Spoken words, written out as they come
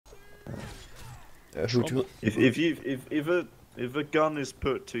If a gun is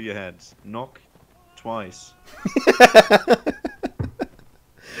put to your head, knock twice.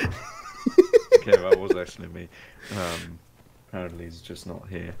 Okay, that was actually me. Apparently he's just not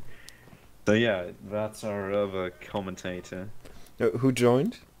here. So yeah, that's our other commentator. Who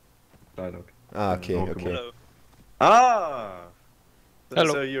joined? Shylock. Ah, okay, okay. Hello. Ah!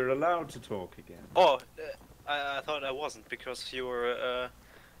 Hello. So you're allowed to talk again. Oh, I thought I wasn't because you were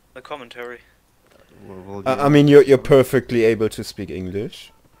the commentary. Well, I mean, you're perfectly able to speak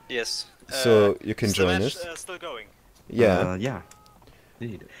English, Yes. so you can is the join match, us. still going? Yeah. Yeah.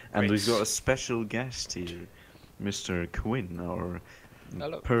 Indeed. And Great. we've got a special guest here, Mr. Quinn, our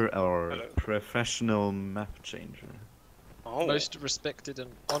Hello. Hello. professional map changer. Oh. Most respected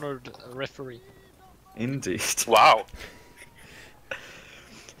and honored referee. Indeed. Wow.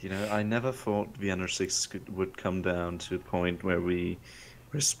 You know, I never thought Vienna 6 would come down to a point where we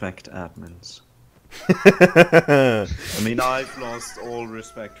respect admins. I mean, I've lost all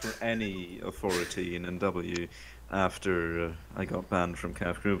respect for any authority in NW after I got banned from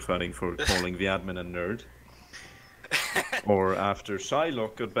CAF group fighting for calling the admin a nerd. Or after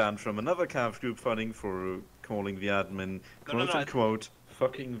Shylock got banned from another CAF group fighting for calling the admin quote-unquote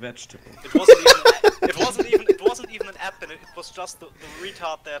fucking vegetable. It wasn't even an admin. It was just the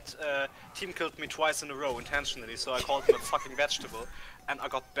retard that team killed me twice in a row intentionally. So I called him a fucking vegetable, and I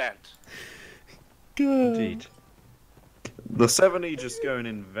got banned. Indeed. The 70 just going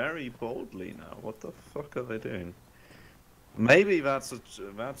in very boldly now. What the fuck are they doing? Maybe that's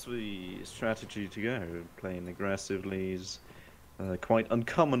the strategy to go. Playing aggressively is quite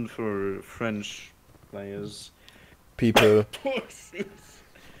uncommon for French players. People.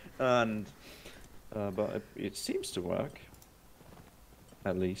 And but it seems to work.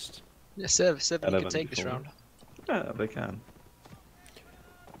 At least. Yeah, Seven Better can than take this before. round. Yeah, they can.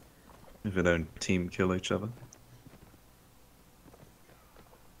 If they don't team kill each other.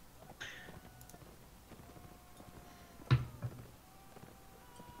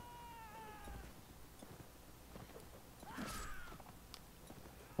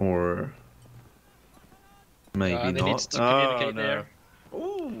 Or maybe they not. need to communicate no. there.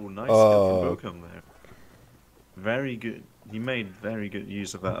 Oh, nice Oh. skill from Bokum there. Very good. He made very good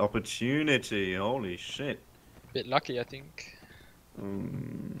use of that opportunity. Holy shit. Bit lucky, I think.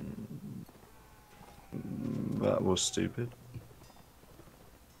 That was stupid.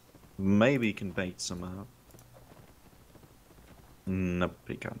 Maybe he can bait somehow. Nope,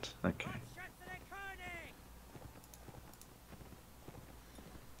 he can't. Okay.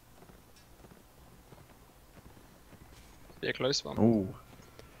 Be a close one. Oh.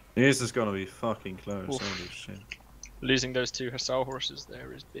 This is gonna be fucking close. Oof. Holy shit. Losing those two Hussar horses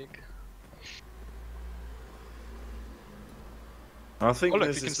there is big. I think Oh look,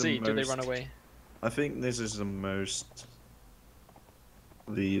 this you can is the see, most... do they run away? I think this is the most...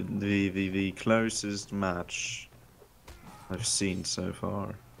 The closest match I've seen so far.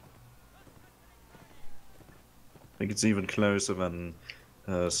 I think it's even closer than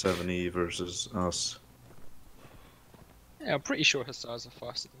 7E versus us. Yeah, I'm pretty sure Hussars are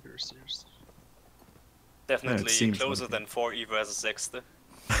faster than Cuirassiers. Definitely seems closer like than 4E versus 6th.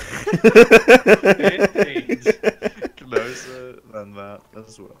 Indeed. Closer than that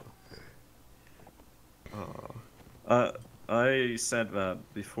as well. I said that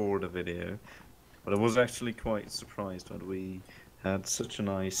before the video, but I was actually quite surprised when we had such a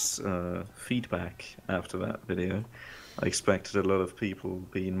nice feedback after that video. I expected a lot of people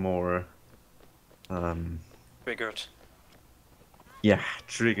being more Triggered. yeah,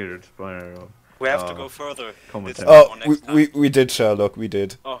 triggered by our We have to go further. commentary. This Oh, next time. we did, Sherlock, we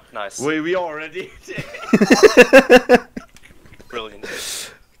did. Oh, nice. We already did. Brilliant.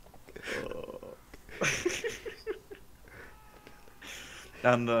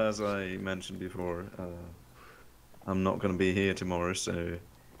 And as I mentioned before, I'm not going to be here tomorrow, so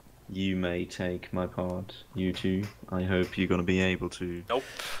you may take my part. You two. I hope you're going to be able to. Nope.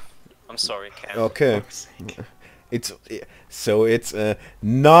 I'm sorry, Cam. Okay. It's a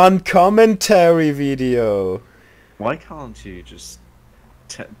non-commentary video. Why can't you just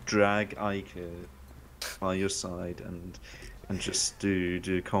drag Ike by your side and just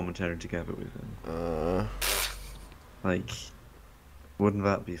do commentary together with him? Like, wouldn't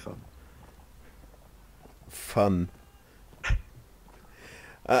that be fun? Fun.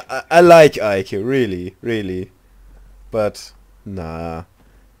 I like Ike, really, really, but nah.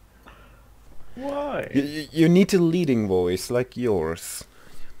 Why? You need a leading voice like yours.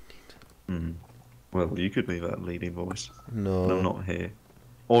 Well, you could be that leading voice. No. And I'm not here.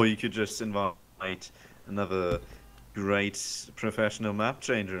 Or you could just invite another great professional map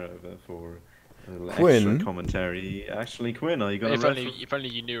changer over for A little Quinn? extra commentary. Actually, Quinn, are you gonna If only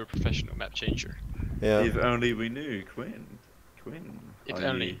you knew a professional map changer. Yeah. If only we knew, Quinn. Quinn, If are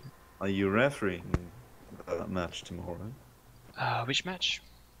only. You, are you refereeing that match tomorrow? Which match?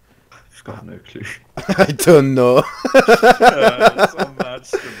 I've got no clue. I don't know. Some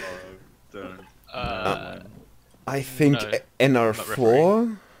match tomorrow. Don't. I think No,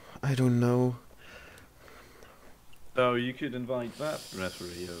 NR4? I don't know. So you could invite that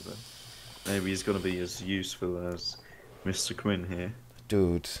referee over. Maybe he's gonna be as useful as Mr. Quinn here.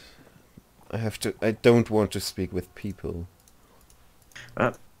 Dude. I don't want to speak with people.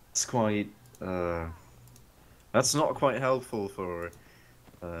 That's quite. That's not quite helpful for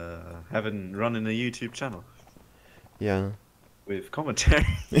running a YouTube channel Yeah. with commentary.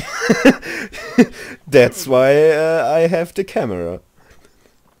 That's why I have the camera.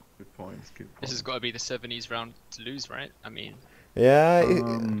 Good point. Good point. This has got to be the 70s round to lose, right? I mean, Yeah.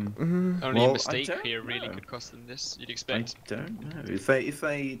 only well, a I mistake don't here really know. could cost them this. You'd I expect. don't know if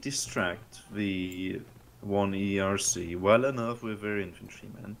they distract the one ERC well enough with their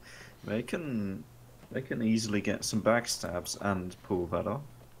infantrymen, they can easily get some backstabs and pull that off.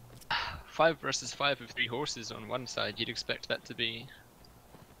 5 versus 5 with 3 horses on one side. You'd expect that to be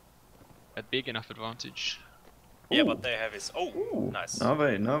a big enough advantage. Yeah, Ooh. but they have his. Oh, Ooh, nice. now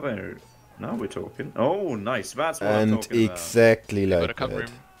we're talking. Oh, nice. That's what I'm And talking exactly They got to like cover that.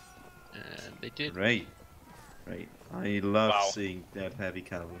 him, and they did. about. Great. I love Wow. seeing that heavy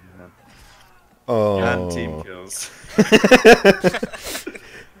cavalry, man. Oh. And team kills.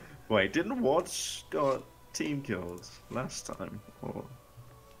 Wait, didn't Watch got team kills last time? Or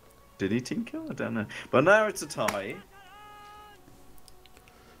did he team kill? I don't know. But now it's a tie.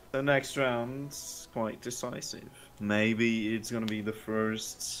 The next round's quite decisive. Maybe it's gonna be the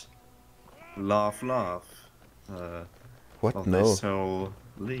first laugh What? of No. this whole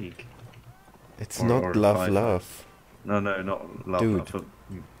league. It's or not love, 5-5. love. No, not laugh. Dude. But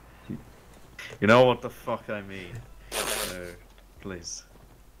you know what the fuck I mean. So, please.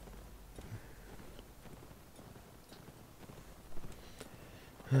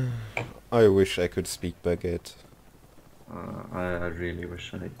 I wish I could speak baguette. I really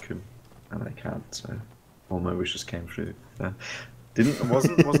wish I could, and I can't. So all my wishes came true.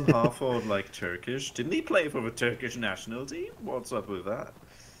 Wasn't Harford like Turkish? Didn't he play for the Turkish national team? What's up with that?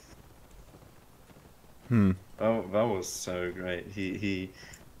 Oh, that was so great. He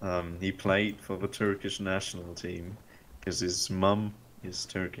played for the Turkish national team because his mum is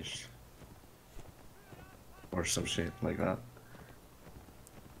Turkish or some shit like that.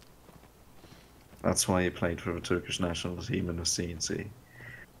 That's why he played for the Turkish national team in the CNC.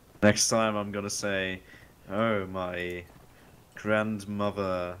 Next time I'm gonna say, oh, my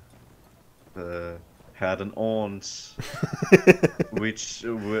grandmother had an aunt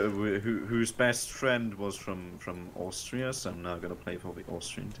whose best friend was from Austria, so I'm now gonna play for the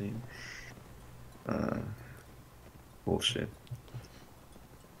Austrian team. Bullshit.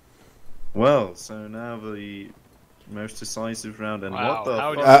 Well, so now the most decisive round, and Wow, what the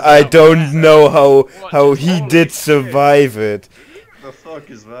how fuck? did I don't know how What he just- did Holy shit. survive it. The fuck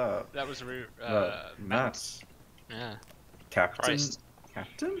is that? That was a Matt. Yeah. Captain? Christ.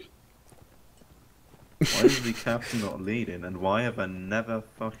 Captain? Why is the captain not leading, and why have I never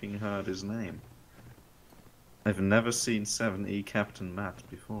fucking heard his name? I've never seen 7E Captain Matt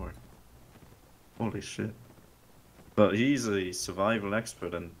before. Holy shit. But he's a survival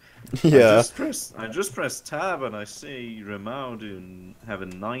expert, and Yeah. I just pressed tab and I see Ramau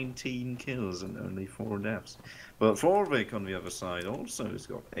having 19 kills and only 4 deaths. But Forvik on the other side also has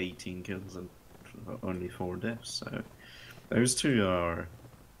got 18 kills and only 4 deaths, so those two are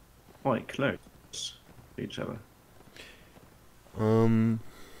quite close to each other.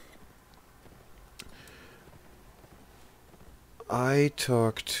 I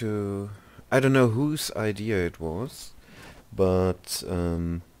talked to... I don't know whose idea it was, but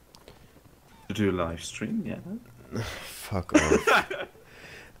To do a live stream, yeah. fuck off.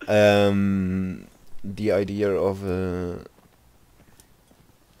 The idea of a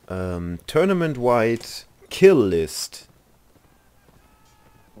tournament-wide kill list.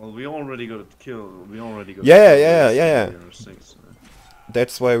 Well, we already got a kill. We already got. Yeah, a kill yeah, list yeah, in yeah. Euro 6,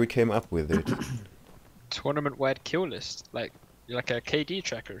 That's why we came up with it. Tournament-wide kill list, like a KD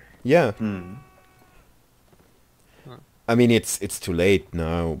tracker. Yeah. Hmm. I mean, it's too late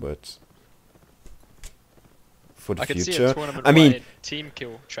now, but for the I could see future. a tournament-wide I mean, team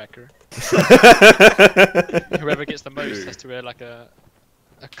kill tracker. Whoever gets the most has to wear like a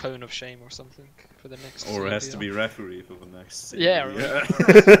cone of shame or something for the next. Or has to CNWL. be referee for the next. Yeah,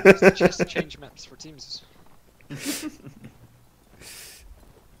 CNWL. just to change maps for teams.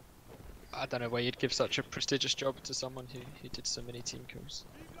 I don't know why you'd give such a prestigious job to someone who did so many team kills.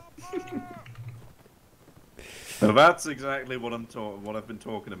 So that's exactly what what I've been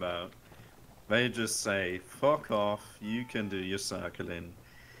talking about. They just say, "Fuck off! You can do your circling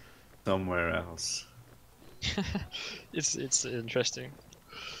somewhere else." It's interesting.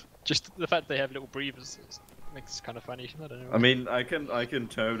 Just the fact they have little breathers makes it kind of funny. I don't know. I mean, I can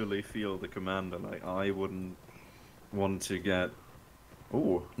totally feel the commander. Like, I wouldn't want to get.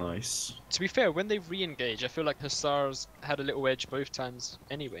 Oh, nice. To be fair, when they re-engage, I feel like Hussars had a little edge both times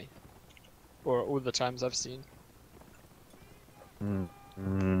anyway, or all the times I've seen.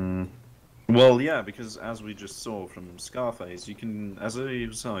 Well, yeah, because as we just saw from Scarface, you can, as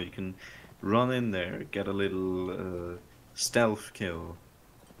you saw, you can run in there, get a little stealth kill,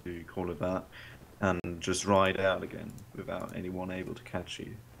 to call it that, and just ride out again without anyone able to catch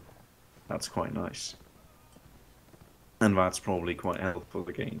you. That's quite nice. And that's probably quite helpful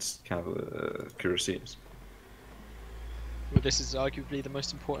against cuirassiers. Well, this is arguably the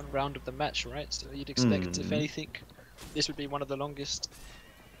most important round of the match, right? So you'd expect, if anything, this would be one of the longest.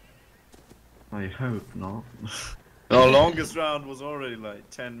 I hope not. Our longest round was already like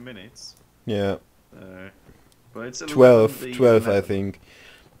 10 minutes. Yeah. But it's 12, 11. I think.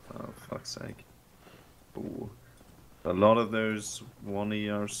 Oh, fuck's sake. Ooh. A lot of those 1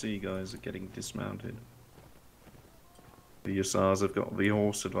 ERC guys are getting dismounted. The Hussars have got the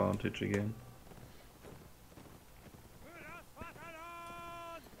horse advantage again.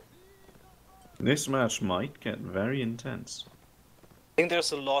 This match might get very intense. I think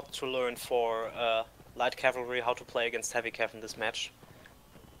there's a lot to learn for light cavalry, how to play against heavy cav in this match.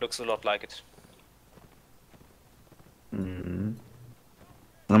 Looks a lot like it.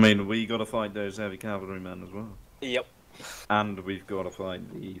 I mean, we gotta fight those heavy cavalrymen as well. Yep. And we've gotta fight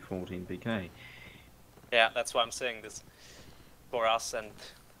the 14 PK. Yeah, that's why I'm saying this. For us and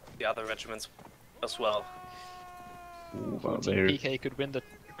the other regiments as well. Ooh, but 14 they're... PK could win the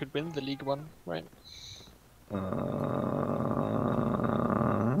League One, right?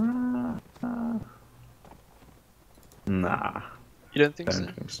 Nah. You don't think Don't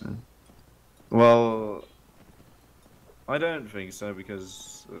so? think so. Well, I don't think so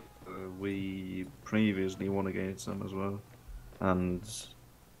because we previously won against them as well, and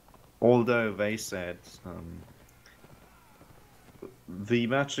although they said the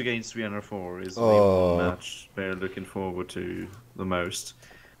match against Vienna 4 is the one match they're looking forward to the most,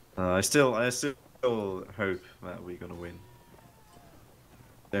 I still hope that we're gonna win.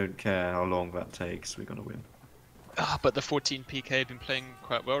 Don't care how long that takes, we're gonna win. But the 14 PK have been playing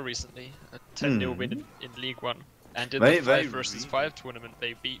quite well recently. A 10-0 win in League One. And in the 5 versus 5 tournament,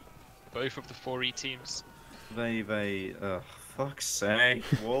 they beat both of the 4E teams. Fuck's sake,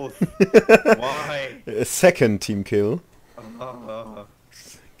 Wolf. Why? A second team kill.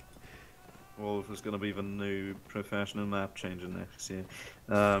 Wolf is going to be the new professional map changer next year.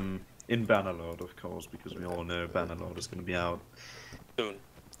 In Bannerlord, of course, because we all know Bannerlord is going to be out Soon.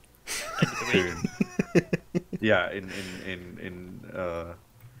 soon. Yeah,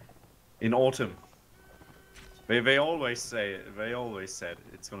 in autumn. They always say it. They always said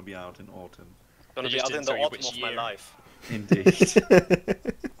it's going to be out in autumn. It's gonna They be just out in didn't the tell you autumn which of my year. life. Indeed.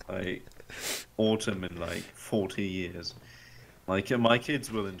 Like autumn in like 40 years. Like my kids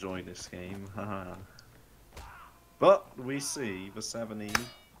will enjoy this game. Haha. But we see the 7E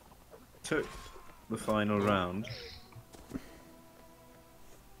took the final round.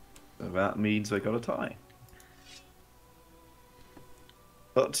 So that means they got a tie.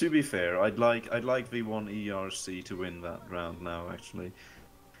 But to be fair, I'd like V1 ERC to win that round now actually,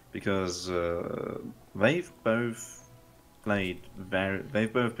 because they've both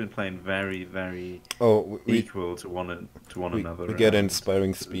been playing very equal to one another. We get an and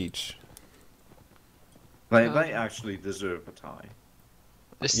inspiring speech. They actually deserve a tie.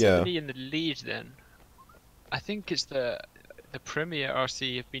 The Yeah. 70 in the lead then. I think it's the Premier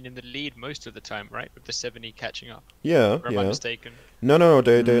RC have been in the lead most of the time, right? With the 70 catching up. Yeah, Or am I yeah. mistaken? No,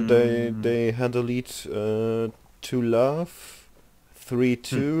 they had the lead 2-love,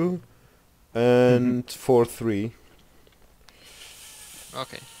 3-2, and 4-3.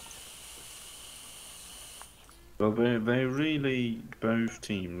 Okay. Well, they really, both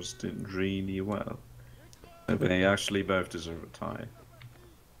teams did really well. So they actually both deserve a tie.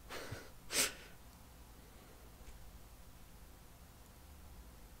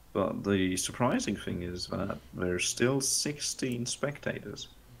 But the surprising thing is that there's still 16 spectators.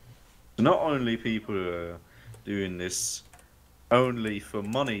 So not only people are doing this only for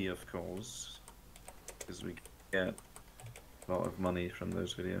money, of course, because we get a lot of money from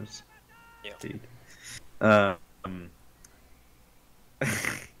those videos. Yeah. Indeed.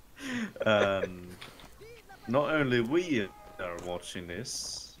 And not only we are watching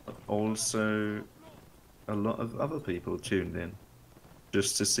this, but also a lot of other people tuned in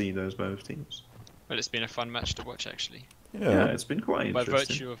just to see those both teams. Well, it's been a fun match to watch, actually. Yeah, it's been quite By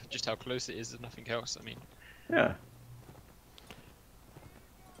interesting. virtue of just how close it is and nothing else, I mean. Yeah.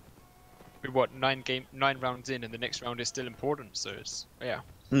 We're what, 9 rounds in, and the next round is still important, so it's, yeah.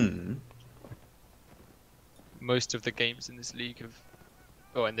 Most of the games in this league have,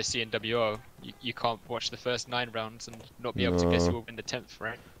 oh, in the CNWL, you can't watch the first 9 rounds and not be able to guess who will win the 10th,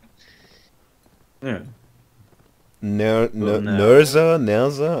 right? Yeah. Nerza,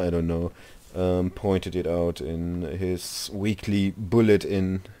 I don't know, pointed it out in his weekly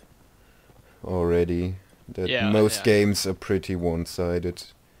bulletin already, that most games are pretty one-sided.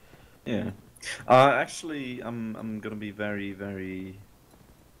 Yeah. Actually, I'm gonna be very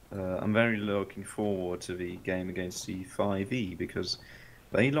I'm very looking forward to the game against the 5E because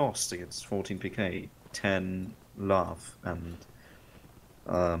they lost against 14PK 10 love, and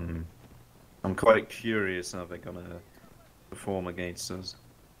I'm quite curious how they're gonna perform against us.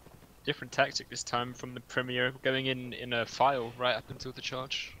 Different tactic this time from the Premier, going in a file right up until the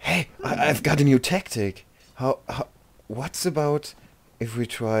charge. Hey, I've got a new tactic. What's about if we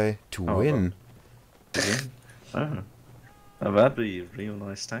try to win? That'd be a real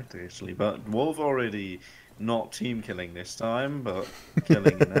nice tactic actually. But Wolf already not team killing this time, but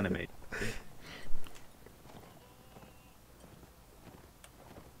killing an enemy.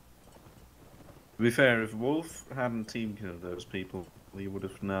 To be fair, if Wolf hadn't team killed those people, we would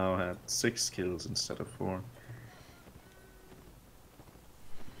have now had 6 kills instead of 4.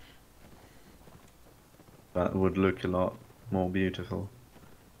 That would look a lot more beautiful.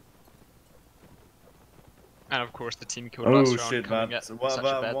 And of course the team killed last round shit, coming at such a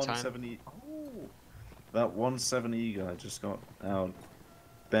bad 170... Oh, that 170 guy just got out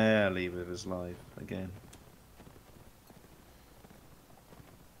barely with his life again.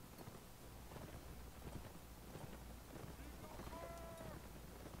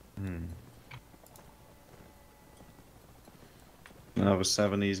 Now the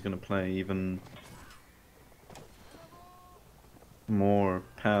 70 is going to play even more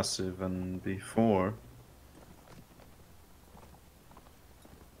passive than before,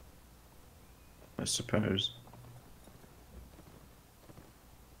 I suppose.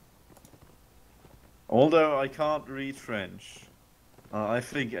 Although I can't read French, I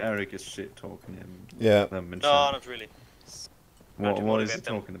think Eric is shit talking him. Yeah. No, not really. What is he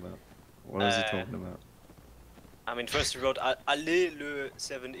talking about? What is he talking about? I mean, first he wrote Allez le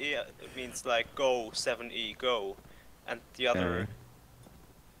 7E, it means like go 7E, go. And the other,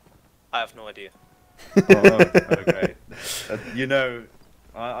 I have no idea. Okay. You know,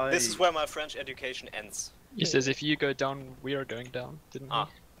 this is where my French education ends. He says if you go down, we are going down, didn't he?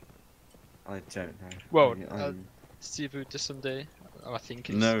 I don't know. Well, si vous descendez, I think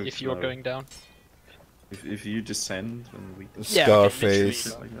it's if you're going down. If you descend, then we...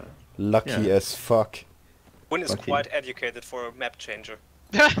 Scarface. Lucky as fuck. Quinn is quite educated for a map changer.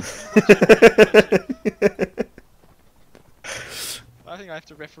 I think I have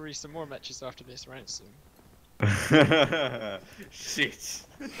to referee some more matches after this, right? So. Shit.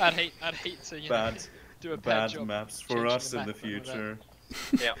 I'd hate to do a bad job. Maps for us in the future.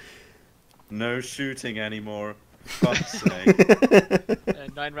 Yeah. No shooting anymore. Fuck's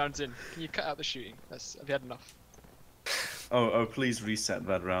sake. 9 rounds in. Can you cut out the shooting? I've had enough. Oh, please reset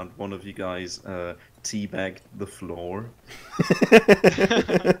that round. One of you guys teabagged the floor.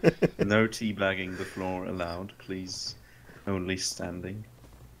 No teabagging the floor allowed, please. Only standing.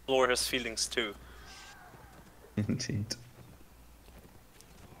 Floor has feelings too. Indeed.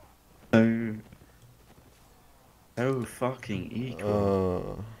 So fucking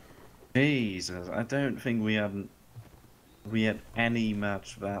equal. Jesus, I don't think we had any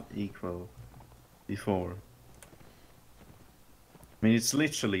match that equal before. I mean, it's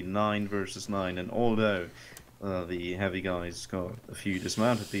literally 9 versus 9, and although the heavy guys got a few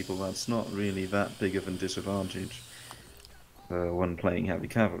dismounted people, that's not really that big of a disadvantage when playing heavy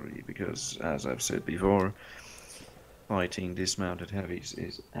cavalry, because, as I've said before, fighting dismounted heavies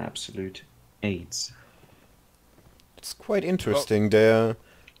is absolute AIDS. It's quite interesting. They're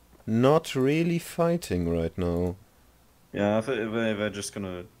not really fighting right now. Yeah, I think they're just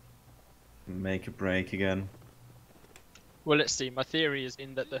gonna make a break again. Well, let's see. My theory is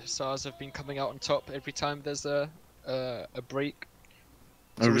in that the Hussars have been coming out on top every time there's a break.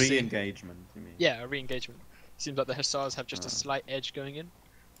 So a re-engagement, you mean? Yeah, a re-engagement. Seems like the Hussars have just a slight edge going in.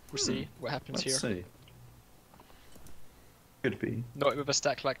 We'll see what happens here. Let's see. Could be. Not with a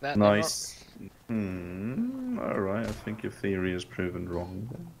stack like that. Nice. Alright, I think your theory is proven wrong.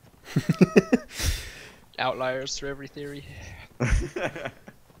 Outliers to every theory.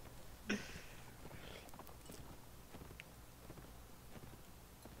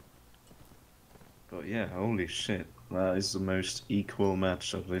 But yeah, holy shit. That is the most equal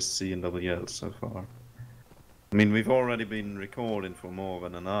match of this CNWL so far. I mean, we've already been recording for more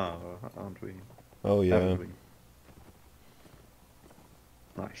than an hour, aren't we? Oh yeah. Haven't we?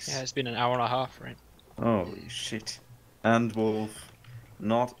 Nice. Yeah, it's been an hour and a half, right? Holy shit. And Wolf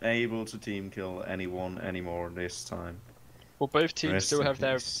not able to team kill anyone anymore this time. Well, both teams Rest still in have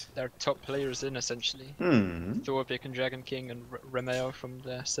their peace. top players in, essentially. Hmm. Thorvik and Dragon King and Romeo from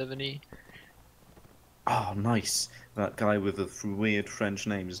the 7E. Oh, nice. That guy with the weird French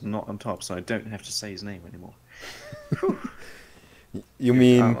name is not on top, so I don't have to say his name anymore. You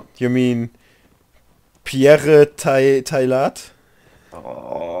mean Pierre Tailat?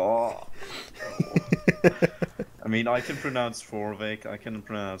 Oh. I mean, I can pronounce Thorvik, I can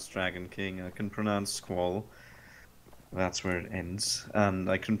pronounce Dragon King, I can pronounce Squall. That's where it ends. And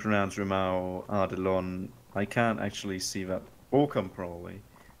I can pronounce Ramao, Ardelon. I can't actually see that. Orcam probably.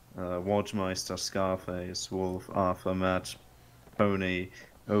 Wodgemeister, Scarface, Wolf, Arthur, Matt, Pony,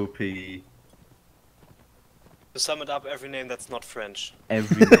 OP. To sum it up, every name that's not French.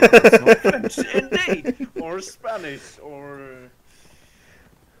 Every name that's not French, indeed! Or Spanish, or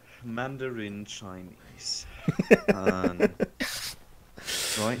Mandarin Chinese. And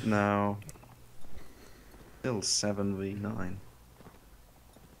right now, still 7v9.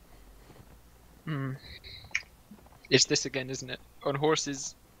 It's this again, isn't it? On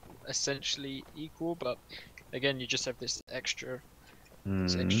horses, essentially equal, but again, you just have this extra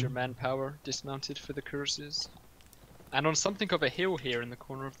manpower dismounted for the curses. And on something of a hill here in the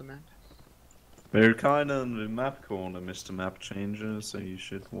corner of the map. We're kind of in the map corner, Mr. Map Changer, so you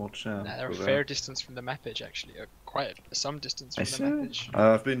should watch out. They're a for fair that. distance from the map edge, actually. Quite some distance from I the map see. edge.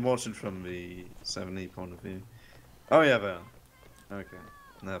 I've been watching from the 7E point of view. Oh yeah, there. Okay,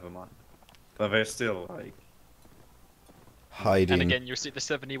 never mind. But they're still like Hiding. And again, you'll see the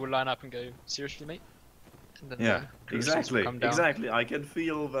 7E will line up and go, seriously, mate? And then yeah, the curses will exactly, come down. exactly. I can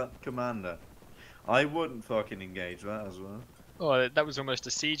feel that commander. I wouldn't fucking engage that as well. Oh, that was almost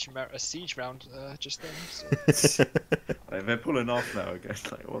a siege round just then. So. Like, they're pulling off now again.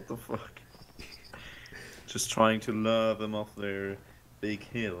 Like, what the fuck? Just trying to lure them off their big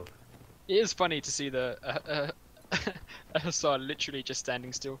hill. It is funny to see the Hussar literally just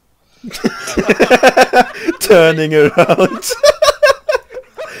standing still. Turning around.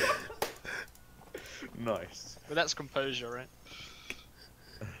 Nice. But that's composure, right?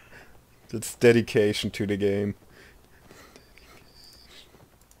 That's dedication to the game.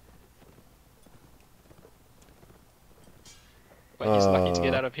 But he's lucky to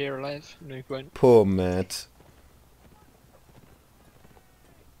get out of here alive. No point. Poor Matt.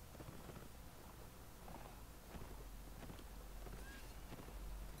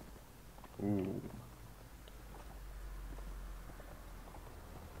 Ooh.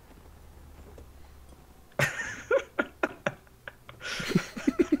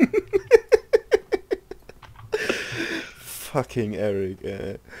 Fucking Eric.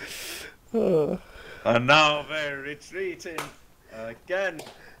 And now they're retreating. Again,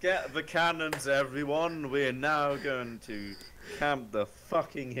 get the cannons, everyone. We're now going to camp the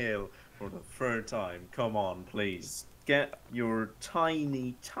fucking hill for the third time. Come on, please. Get your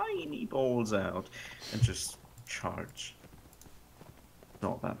tiny, tiny balls out and just charge.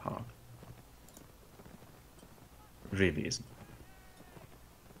 Not that hard. Really isn't.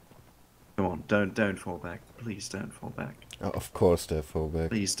 Come on, don't fall back. Please don't fall back. Oh, of course they're fullback.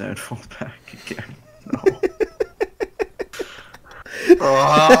 Please don't fall back again. No.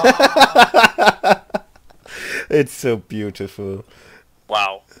 It's so beautiful.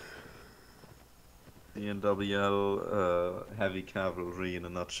 Wow. CNWL heavy cavalry in a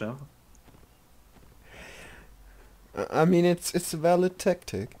nutshell. I mean, it's a valid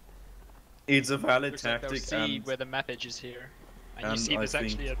tactic. It's a valid Looks like they'll tactic, see and where the map edge is here. And you and see there's I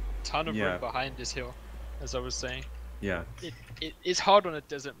actually a think- ton of yeah. room behind this hill, as I was saying. yeah, It's hard on a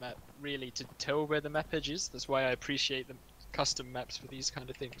desert map, really, to tell where the map edge is. That's why I appreciate the custom maps for these kind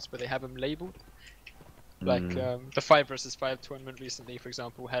of things, where they have them labeled. Like the 5 vs 5 tournament recently, for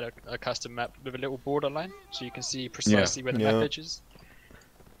example, had a custom map with a little borderline, so you can see precisely where the map edge is.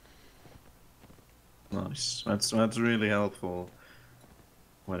 nice. That's really helpful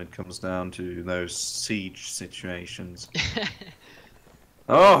when it comes down to those siege situations.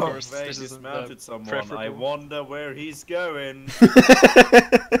 Oh, course, they this isn't, dismounted someone. I preferable. wonder where he's going.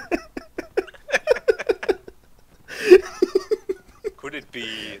 Could it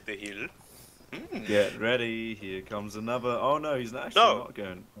be the hill? Get ready, here comes another. Oh no, he's actually not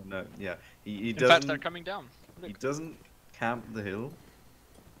going. Oh, no, yeah. He doesn't. In fact, they're coming down. Look. He doesn't camp the hill,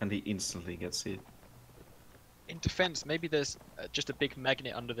 and he instantly gets hit. In defense, maybe there's just a big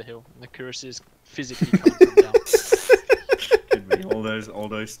magnet under the hill, and the cuirassiers physically can't come down. Could be all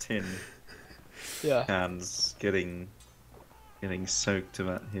those tin cans getting soaked to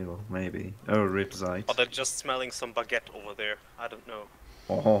that hill, maybe. Oh, ripzite. Or they're just smelling some baguette over there. I don't know.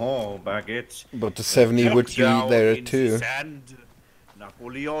 Oh, baguette. But the 70 would be there too. The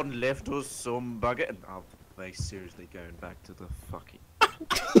Napoleon left us some baguette. Are they seriously going back to the fucking...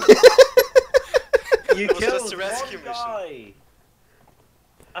 You It was killed just a rescue one guy!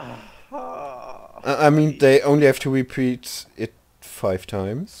 I mean, they only have to repeat it 5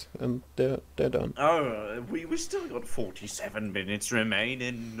 times, and they're done. Oh, we still got 47 minutes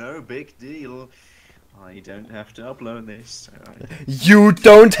remaining. No big deal. I don't have to upload this. So You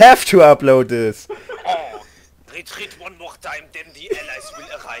don't have to upload this! Oh, retreat one more time, then the allies will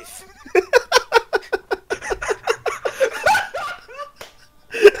arrive.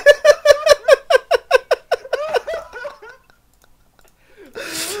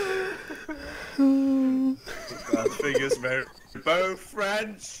 That figures they're both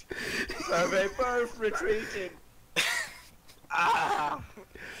French, so they both retreated. Ah!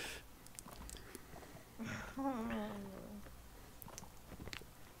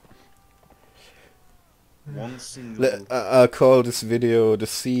 One single. I'll call this video the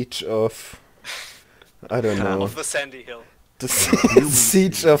siege of... I don't know. Of the Sandy Hill. The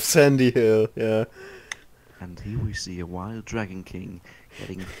siege of Sandy Hill, yeah. And here we see a wild dragon king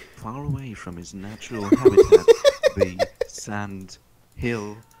getting far away from his natural habitat, the sand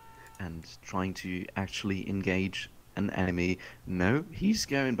hill, and trying to actually engage an enemy. No, he's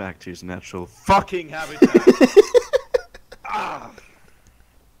going back to his natural fucking habitat. Ah!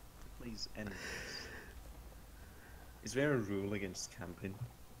 Please end this. Is there a rule against camping?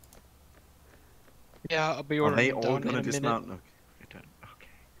 Yeah, I'll be Are they ordering all down in gonna a minute. dismount?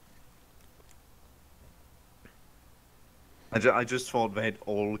 Okay. I just thought they'd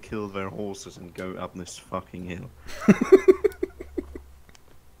all kill their horses and go up this fucking hill.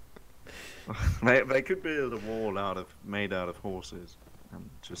 They could build a wall made out of horses and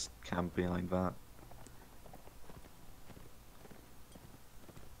just camp behind that.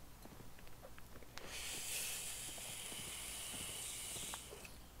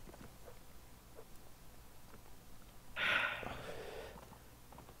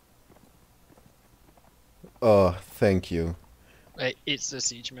 Oh, thank you. It's a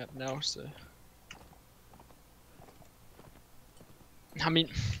siege map now, so... I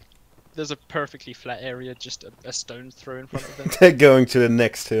mean, there's a perfectly flat area, just a stone's throw in front of them. They're going to the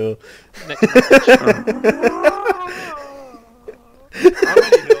next hill. How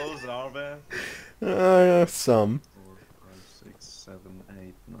many hills are there? Some. 4, 5, 6, 7,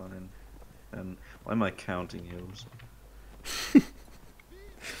 8, 9, 10. Why am I counting hills?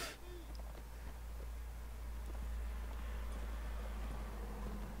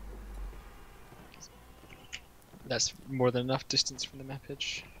 That's more than enough distance from the map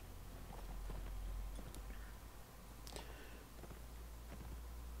edge.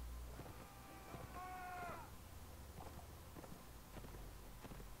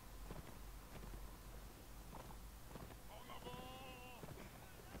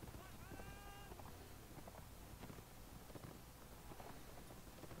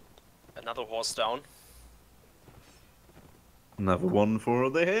 Another horse down. Another one for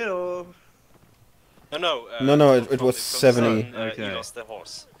the hill. No, it was 70. He lost the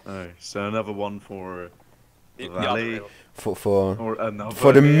horse. Oh, so another one for the The other valley. hill. Or another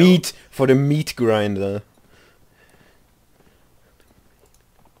For the hill. meat grinder.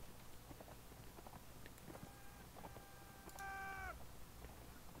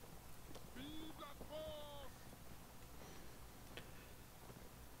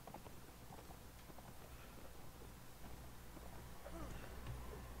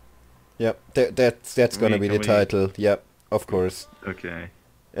 Yep, that's gonna be the title. Yep, of course. Okay.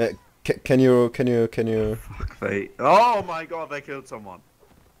 Can you? Fuck, oh my god, they killed someone.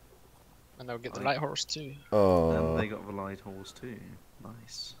 And they'll get the light horse too. Oh. And they got the light horse too.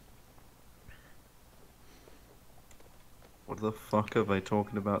 Nice. What the fuck are they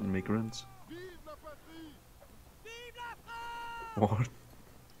talking about immigrants? What?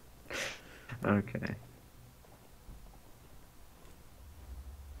 Okay.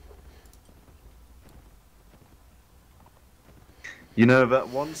 You know, that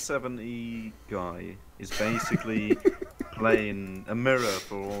 170 guy is basically playing a mirror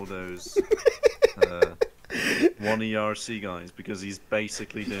for all those one ERC guys, because he's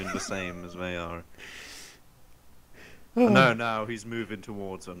basically doing the same as they are. No, now he's moving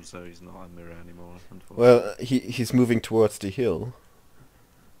towards them, so he's not a mirror anymore. Well, he's moving towards the hill.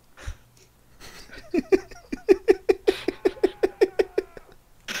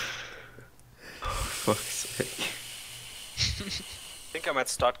 Fuck's sake. I think I might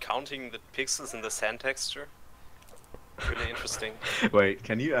start counting the pixels in the sand texture. Really interesting. Wait,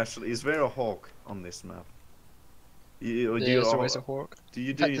 can you actually? Is there a hawk on this map? There's always a hawk. Do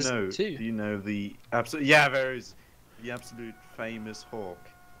you know the absolute? Yeah, there is the absolute famous hawk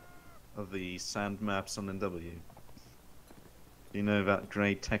of the sand maps on NW. You know that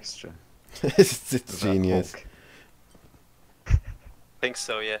grey texture? It's genius. I think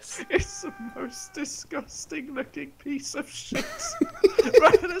so, yes. It's the most disgusting looking piece of shit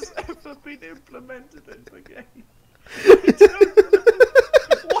that has ever been implemented in the game. I don't know.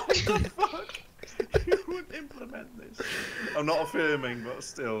 What the fuck? You would implement this? I'm not affirming, but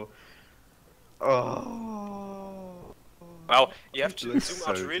still. Oh. Wow, you have to It zoom looks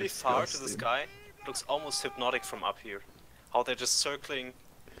out so really far to the disgusting. sky. It looks almost hypnotic from up here. How they're just circling.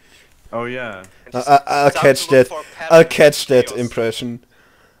 Oh yeah. And just I'll start catch to look that. for I'll patterns catch of that chaos. impression.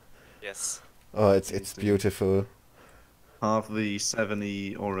 Yes. Oh, it's beautiful. Half the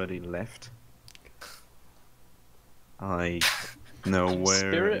 70 already left. I know In where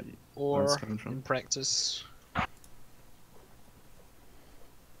spirit that's or coming from. in practice?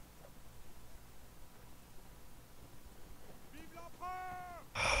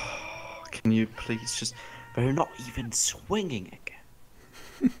 Can you please just... They're not even swinging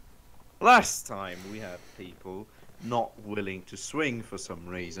again. Last time we had people not willing to swing for some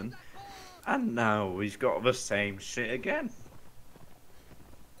reason, and now we've got the same shit again.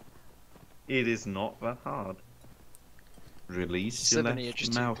 It is not that hard. Release your 70 are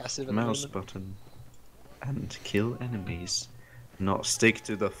just too left passive at the mouse moment. button and kill enemies. Not stick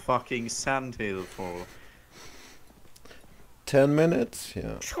to the fucking sandhill for 10 minutes?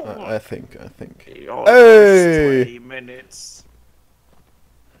 Yeah, I think. almost Hey! 20 minutes.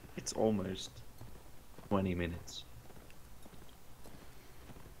 It's almost 20 minutes.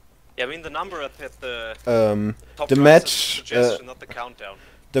 Yeah, I mean the number at the top The right match, is a suggestion, not the countdown.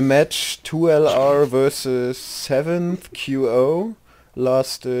 The match 2LR versus 7th QO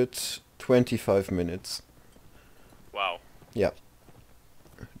lasted 25 minutes. Wow. Yeah.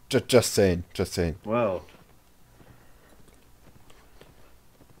 Just saying. Well.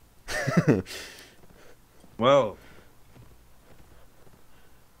 Well.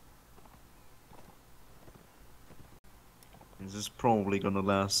 This is probably gonna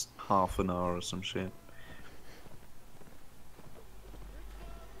last half an hour or some shit.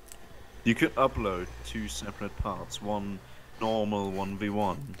 You could upload 2 separate parts, one normal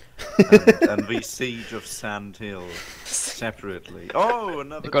 1v1 and the Siege of Sand Hill separately. Oh,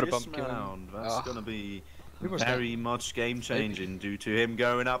 another got a bump kill. dismount. That's gonna be Who was very much game changing due to him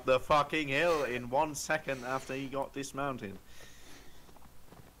going up the fucking hill in 1 second after he got dismounted.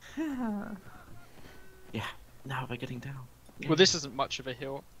 Yeah, now we're getting down. Well, this isn't much of a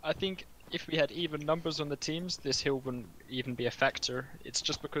hill. I think if we had even numbers on the teams, this hill wouldn't even be a factor. It's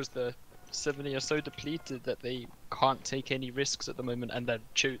just because the 70 are so depleted that they can't take any risks at the moment, and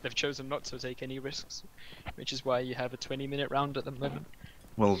they've chosen not to take any risks, which is why you have a 20-minute round at the moment.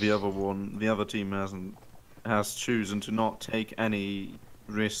 Well, the other team has chosen to not take any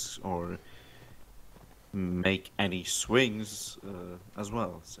risks or make any swings as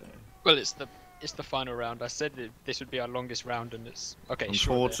well. So. Well, it's the final round. I said that this would be our longest round, and it's okay.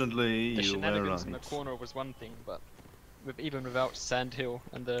 Unfortunately, the you were shenanigans in the right. corner was one thing, but even without Sandhill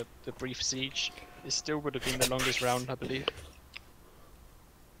and the brief siege, it still would have been the longest round, I believe.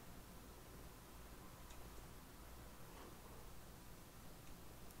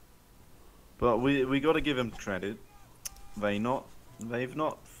 But we got to give him credit. They've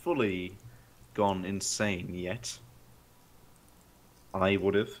not fully gone insane yet. I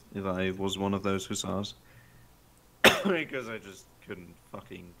would have if I was one of those hussars, because I just couldn't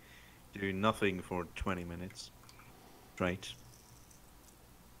fucking do nothing for 20 minutes straight.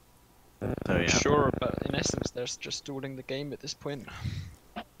 So yeah. Sure, but in essence, they're just stalling the game at this point.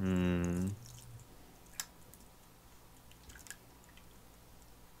 Hmm.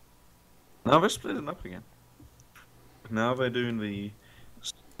 Now they're splitting up again. Now they're doing the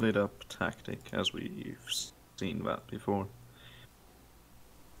split up tactic, as we've seen that before.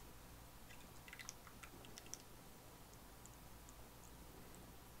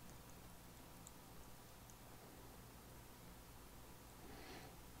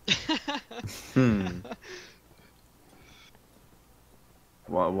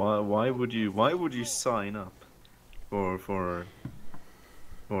 Why would you sign up for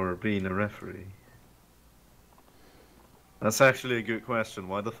being a referee? That's actually a good question.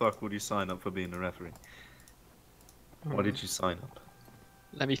 Why the fuck would you sign up for being a referee? Why did you sign up?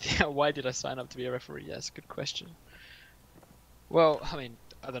 Let me think. Why did I sign up to be a referee? Yeah, that's a good question. Well, I mean,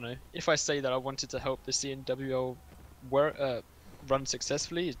 I don't know. If I say that I wanted to help the CNWL run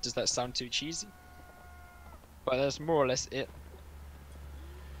successfully, does that sound too cheesy? But that's more or less it.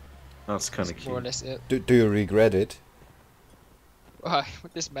 That's kind of cute. More or less it. Do you regret it?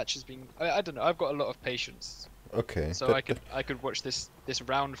 This match has been. I don't know. I've got a lot of patience. Okay. So I could watch this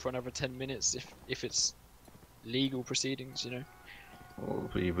round for another 10 minutes if it's legal proceedings, you know. Well,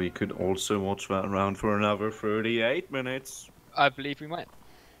 we could also watch that round for another 38 minutes. I believe we might.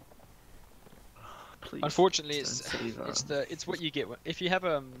 Please. Unfortunately, it's what you get if you have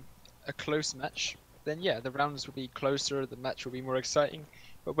a close match. Then yeah, the rounds will be closer, the match will be more exciting.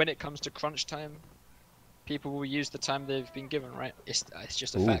 But when it comes to crunch time, people will use the time they've been given, right? It's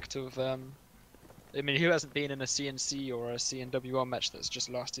just a fact of I mean, who hasn't been in a CNC or a CNWL match that's just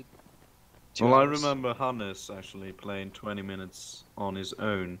lasted 2 hours? Well, I remember Hannes actually playing 20 minutes on his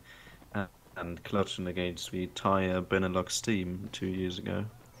own and clutching against the entire Benelux team 2 years ago.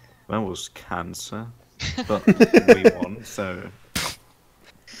 That was cancer, but we won, so...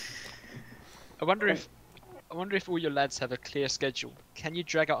 I wonder if all your lads have a clear schedule. Can you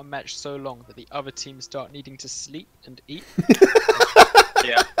drag out a match so long that the other teams start needing to sleep and eat?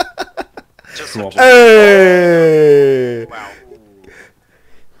 Yeah. Just Hey! wow.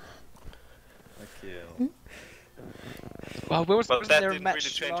 Well, wasn't that there a didn't match really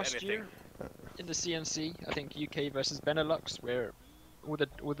change last anything. year in the CNC? I think UK versus Benelux, where all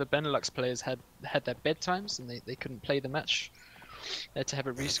the Benelux players had their bedtimes and they couldn't play the match. They had to have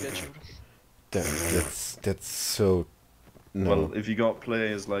it rescheduled. That's so... No. Well, if you got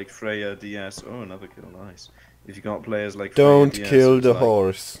players like Freya Diaz, oh, another kill, nice. If you got players like Don't Freya Diaz, kill who's the like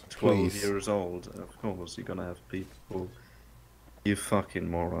horse, 12 please. years old, of course you're gonna have people. You fucking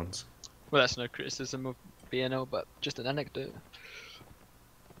morons. Well, that's no criticism of BNL, but just an anecdote.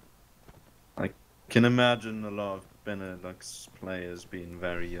 I can imagine a lot of Benelux players being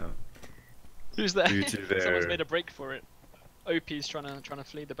very young. Who's that? Due to their... Someone's made a break for it. OP's trying to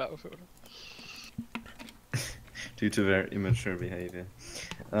flee the battlefield. Due to their immature behavior.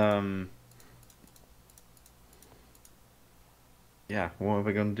 Yeah, what are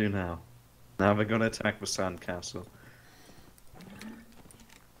we gonna do now? Now we're gonna attack the Sandcastle.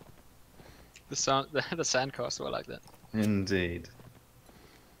 The Sandcastle, I like that. Indeed.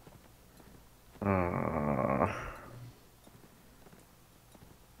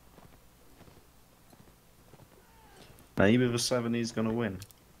 Maybe the 70's gonna win.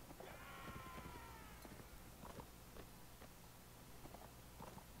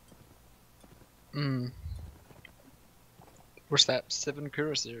 What's that? 7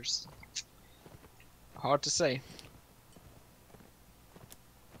 cuirassiers. Hard to say.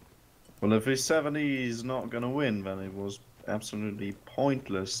 Well, if the 70's not gonna win, then it was absolutely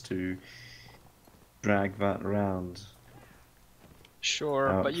pointless to drag that round.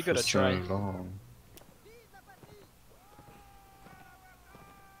 Sure, but you gotta try. So long.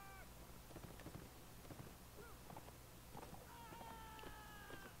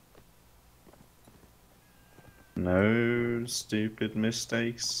 No stupid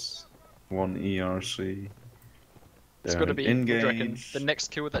mistakes. 1 ERC. It's got to be, what do you reckon, engaged. the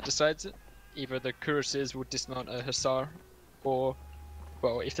next kill that decides it? Either the cuirassiers will dismount a hussar, or,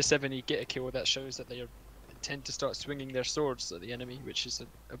 well, if the 70 get a kill, that shows that they tend to start swinging their swords at the enemy, which is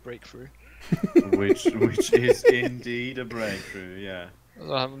a breakthrough. which is indeed a breakthrough, yeah.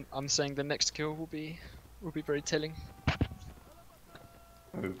 I'm saying the next kill will be very telling.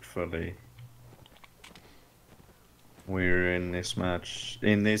 Hopefully. We're in this match,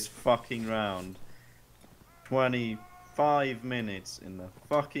 in this fucking round. 25 minutes in the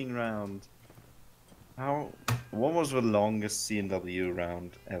fucking round. What was the longest CNW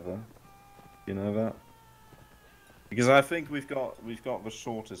round ever? You know that? Because I think we've got the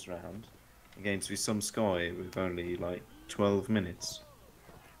shortest round against the Some Sky with only like 12 minutes.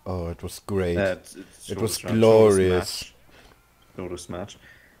 Oh, it was great. It was Round, glorious. Shortest match.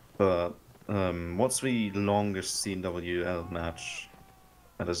 But what's the longest CNWL match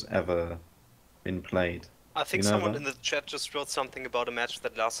that has ever been played? I think You know someone that? in the chat just wrote something about a match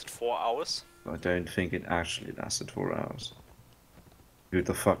that lasted 4 hours. I don't think it actually lasted 4 hours. Who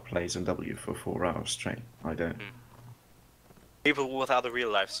the fuck plays NW for 4 hours straight? I don't. People without a real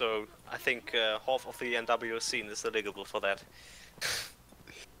life, so I think half of the NW scene is eligible for that.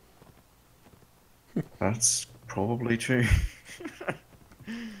 That's probably true.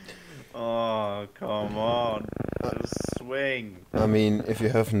 Oh, come on. Just swing. I mean, if you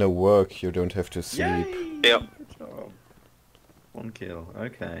have no work, you don't have to sleep. Yay! Yep. Good job. 1 kill,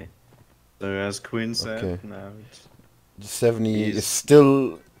 okay. So as Quinn said, Okay. now it's... 70 He's- is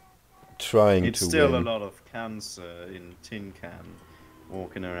still trying It's to still win. a lot of cancer in tin can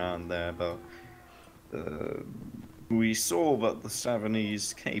walking around there, but we saw that the 70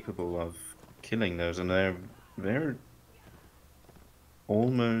 is capable of killing those, and they're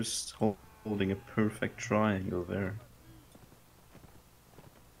almost holding a perfect triangle there.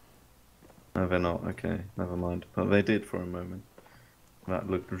 No, they're not. Okay, never mind. But they did for a moment. That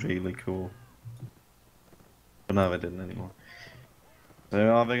looked really cool. But now they didn't anymore. So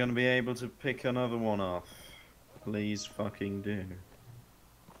are they going to be able to pick another one off? Please fucking do.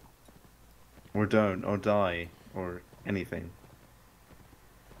 Or don't, or die, or anything.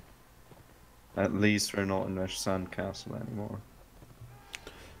 At least we're not in their Sandcastle anymore.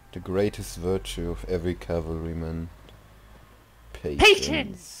 The greatest virtue of every cavalryman.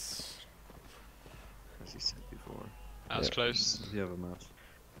 Patience. As you said before. That was close. The other match.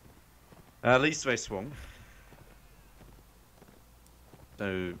 At least they swung.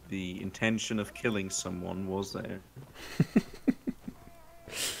 So the intention of killing someone was there.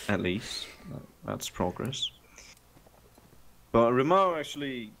 At least. That's progress. But Remo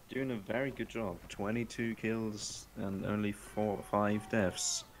actually doing a very good job. 22 kills and only 5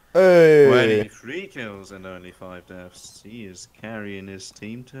 deaths. Hey! 23 kills and only 5 deaths. He is carrying his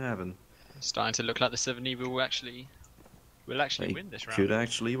team to heaven. It's starting to look like the 70 will actually They win this round. could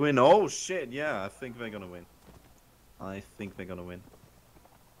actually win. Oh shit, yeah, I think they're gonna win. I think they're gonna win.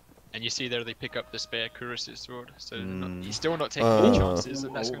 And you see there they pick up the spare Curus's sword, so they're Mm. he's still not taking any chances,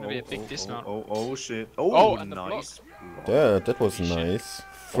 and that's going to be a big dismount. Oh shit. Oh, Oh, and the nice. Yeah, that was Holy shit. nice.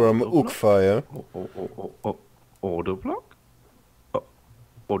 From Oh, Ookfire. Oh. Auto block? Oh,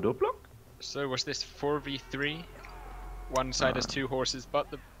 auto block? So was this 4v3? One side has 2 horses, but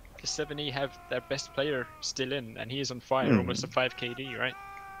the 70 have their best player still in, and he is on fire, almost a 5 KD, right?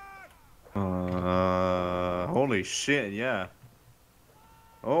 Holy shit, yeah.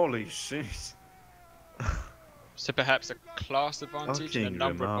 Holy shit. So perhaps a class advantage and a Fucking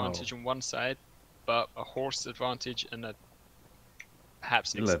number Renault. advantage on one side, but a horse advantage and a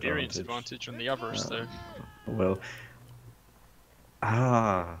perhaps an Skill experience advantage. advantage on the other. So Well.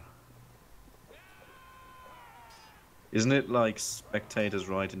 Isn't it like spectators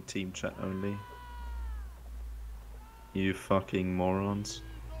right in team chat only? You fucking morons.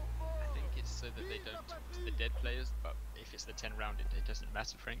 I think it's so that they don't talk to the dead players, but if it's the 10 round, it doesn't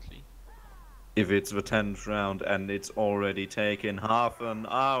matter, frankly. If it's the 10th round and it's already taken half an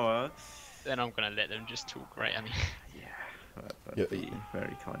hour, Then I'm gonna let them just talk, right? I mean, that'd be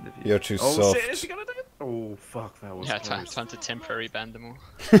very kind of you. You're too Oh soft. shit, is he gonna do it? Oh fuck, that was yeah, time close. to temporary ban them all.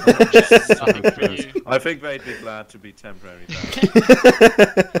 Nothing for you. I think they'd be glad to be temporary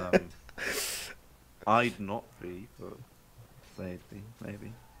banned. I'd not be, but they'd be,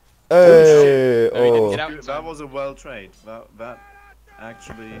 maybe. Hey! No, he didn't Oh. get out in That time. was a well trade. That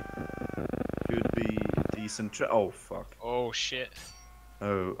actually could be a decent oh fuck. Oh shit.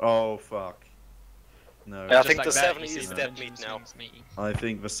 Oh fuck. No. Yeah, I Just think like the that, 70 you see is the dead pendulum meat now. swings meeting. I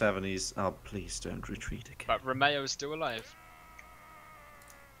think the 70s. Oh, please don't retreat again. But Romeo is still alive.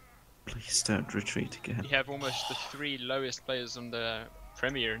 Please don't retreat again. You have almost the 3 lowest players on the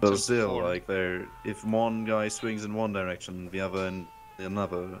Premier. in But terms of still, form. like, if one guy swings in one direction, the other in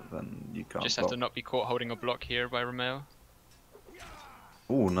another, then you can't. Just have to not be caught holding a block here by Romeo.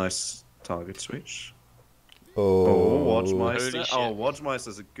 Oh, nice target switch. Oh. Oh, Watchmeister. Holy shit. Oh,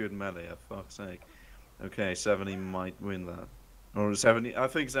 Watchmeister's a good melee, for fuck's sake. Okay, 70 might win that. Or 70, I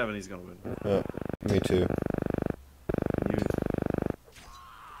think 70's gonna win. Yeah, me too.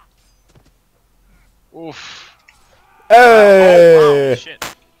 Oof. Hey! Oh, shit.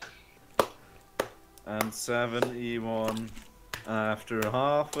 And 71, after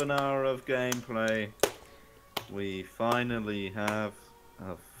half an hour of gameplay, we finally have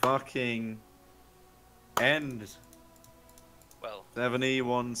a fucking end. Well, 70,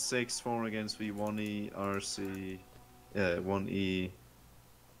 164 against the 1E RC. Yeah, 1E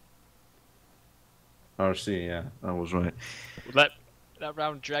RC, yeah, I was right. Well, that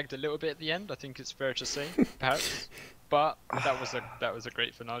round dragged a little bit at the end, I think it's fair to say, perhaps. But that was a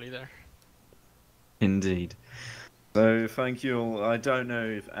great finale there. Indeed. So, thank you all. I don't know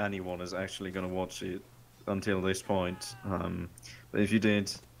if anyone is actually going to watch it until this point. But if you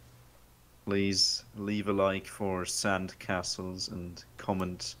did, please leave a like for Sandcastles and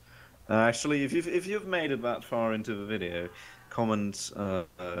comment. Actually, if you've made it that far into the video, comment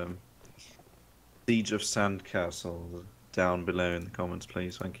Siege of Sandcastle down below in the comments,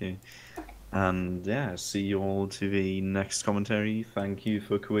 please. Thank you. And yeah, see you all to the next commentary. Thank you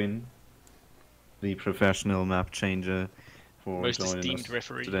for Quinn, the professional map changer, for Most joining esteemed us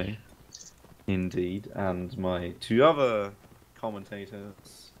referee. today. Indeed, and my two other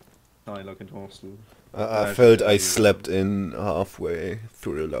commentators, Shylock and Horstel. I felt I slept in halfway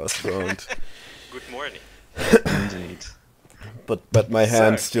through the last round. Good morning. Indeed. But my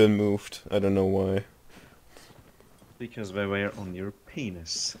hand still moved. I don't know why. Because they were on your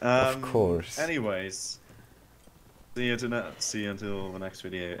penis. Of course. Anyways, see you until the next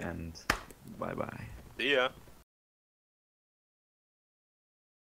video, and bye bye. See ya.